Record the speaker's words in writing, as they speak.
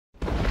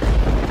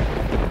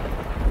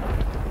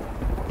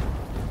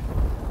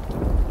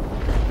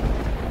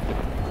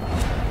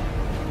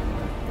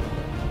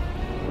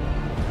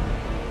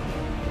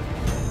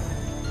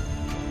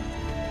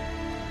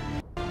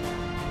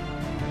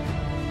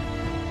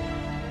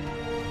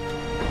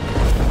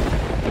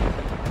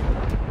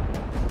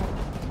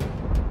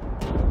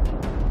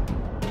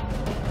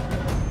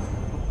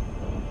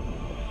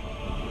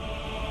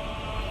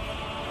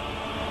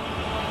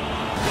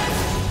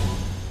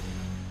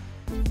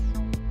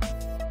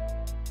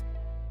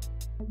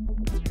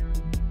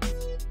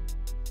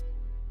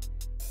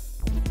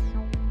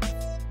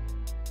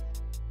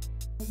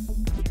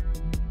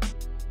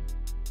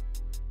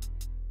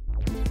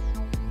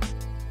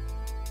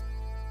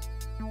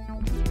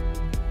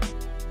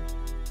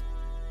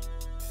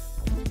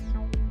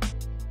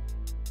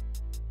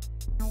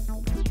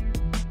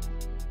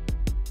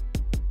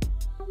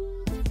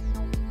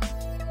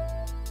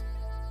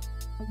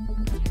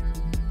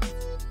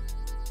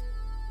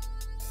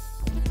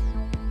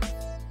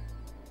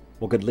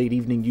Well, good late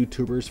evening,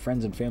 YouTubers,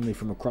 friends, and family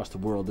from across the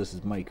world. This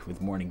is Mike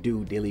with Morning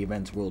Dew, daily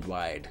events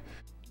worldwide.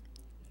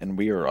 And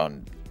we are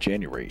on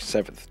January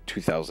 7th,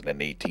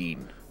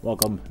 2018.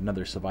 Welcome,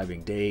 another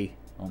surviving day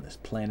on this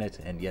planet,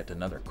 and yet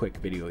another quick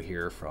video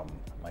here from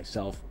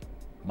myself,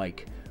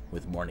 Mike,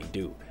 with Morning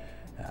Dew.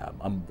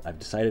 I've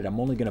decided I'm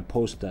only going to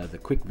post the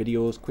quick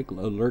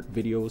alert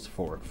videos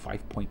for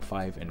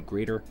 5.5 and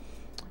greater,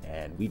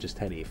 and we just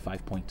had a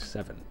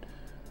 5.7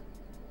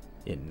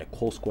 in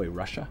Nikolskoye,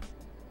 Russia.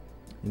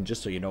 And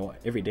just so you know,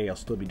 every day I'll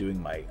still be doing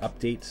my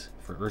updates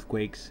for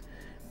earthquakes,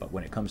 but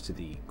when it comes to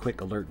the quick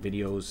alert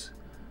videos,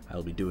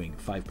 I'll be doing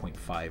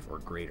 5.5 or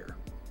greater.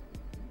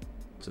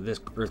 So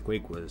this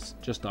earthquake was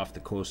just off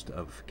the coast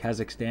of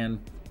Kazakhstan,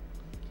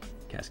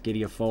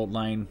 Cascadia fault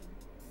line,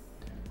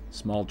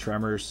 small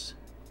tremors,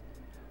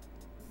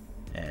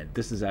 and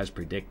this is as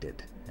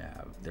predicted.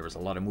 There was a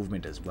lot of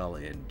movement as well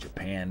in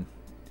Japan,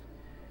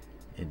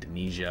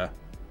 Indonesia,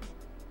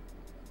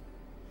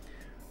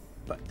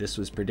 but this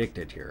was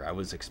predicted here. I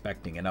was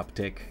expecting an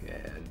uptick,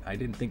 and I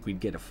didn't think we'd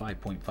get a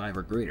 5.5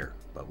 or greater,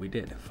 but we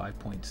did,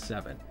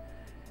 5.7.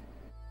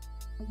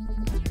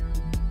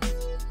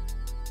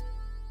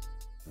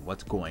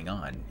 What's going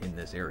on in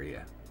this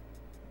area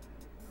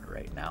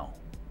right now?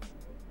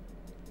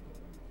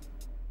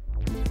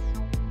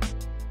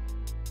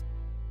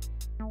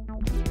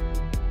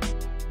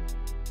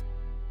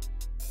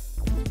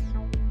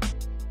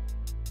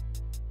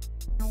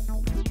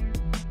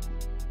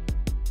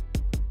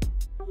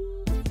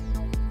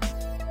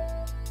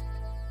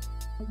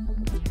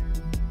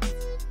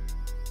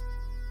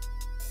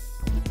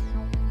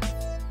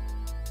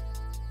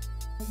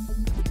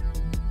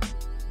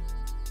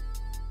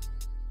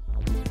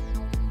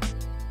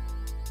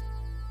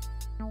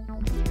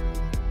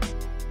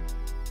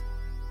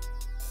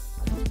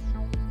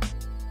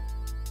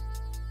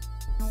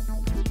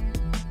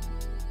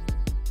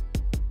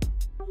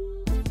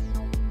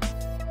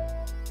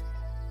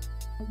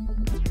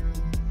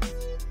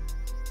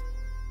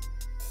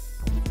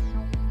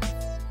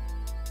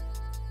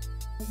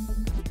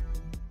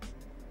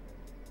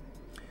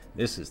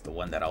 This is the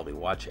one that I'll be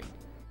watching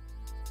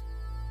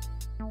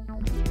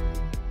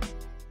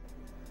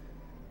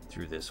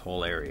through this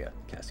whole area,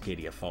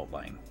 Cascadia fault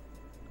line,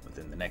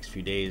 within the next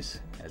few days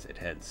as it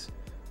heads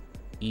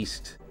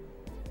east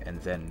and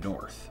then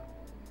north.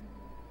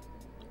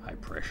 High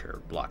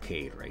pressure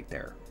blockade right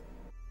there.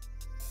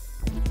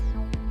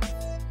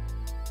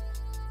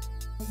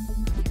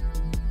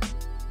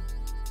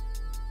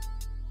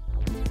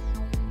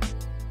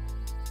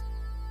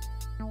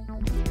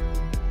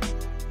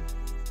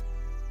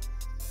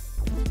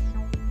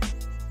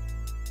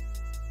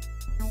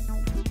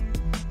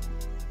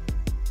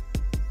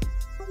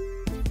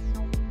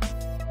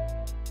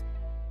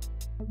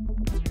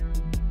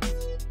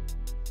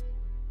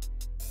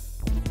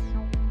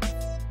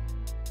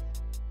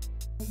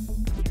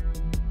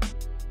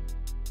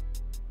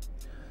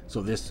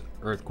 So this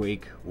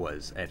earthquake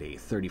was at a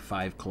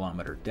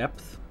 35-kilometer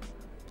depth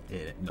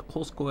in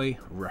Nikolskoye,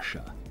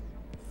 Russia,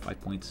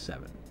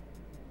 5.7.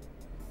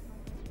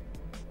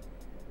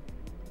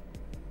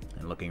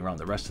 And looking around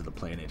the rest of the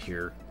planet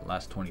here, the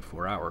last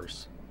 24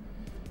 hours,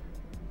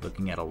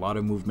 looking at a lot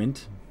of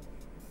movement,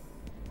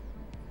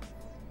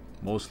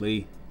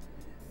 mostly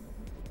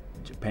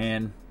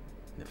Japan,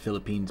 the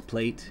Philippines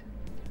plate.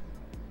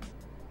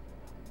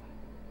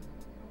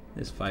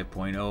 This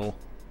 5.0.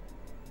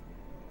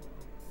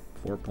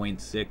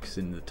 4.6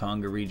 in the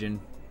Tonga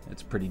region.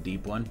 That's a pretty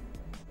deep one.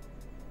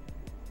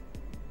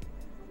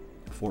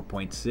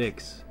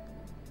 4.6,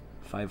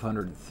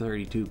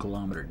 532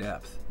 kilometer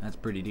depth. That's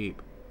pretty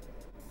deep.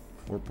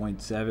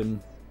 4.7,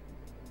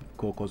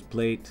 Cocos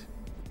Plate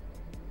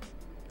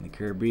in the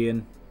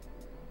Caribbean.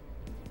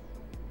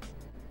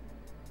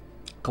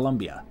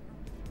 Colombia,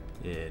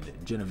 in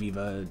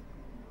Genoveva,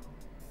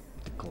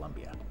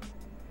 Colombia.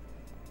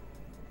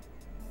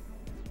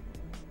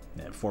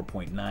 And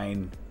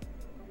 4.9,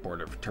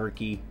 border of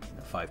Turkey,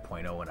 and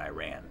 5.0 in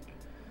Iran.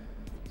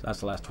 So that's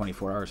the last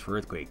 24 hours for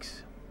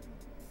earthquakes.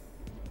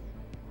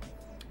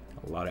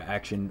 A lot of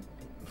action,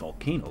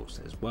 volcanoes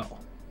as well.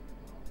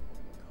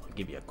 I'll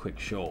give you a quick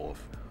show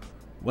of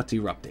what's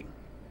erupting.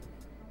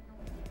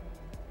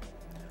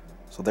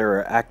 So there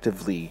are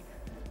actively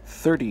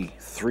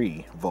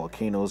 33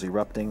 volcanoes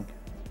erupting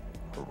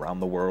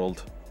around the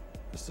world.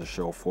 This is to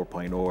show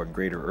 4.0 and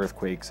greater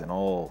earthquakes and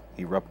all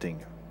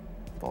erupting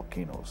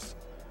volcanoes.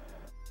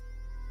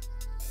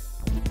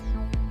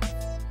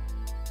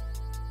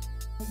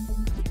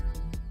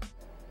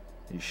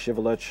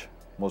 Shiveluch,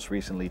 most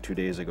recently 2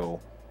 days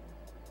ago.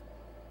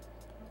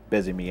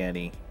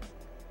 Bezimiany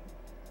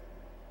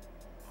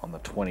on the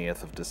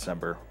 20th of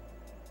December.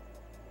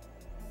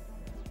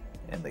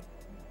 And the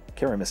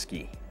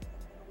Karamiski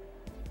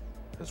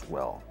as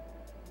well.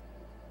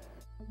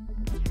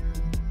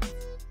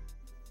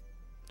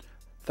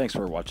 Thanks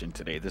for watching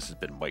today. This has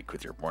been Mike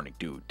with your Morning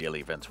Dew Daily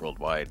Events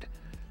Worldwide.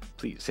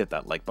 Please hit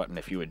that like button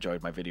if you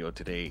enjoyed my video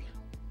today.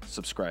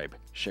 Subscribe,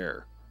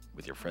 share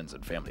with your friends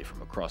and family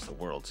from across the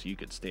world so you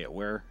can stay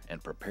aware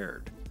and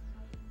prepared.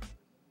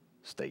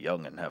 stay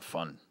young and have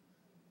fun,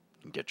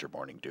 and get your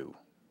morning dew.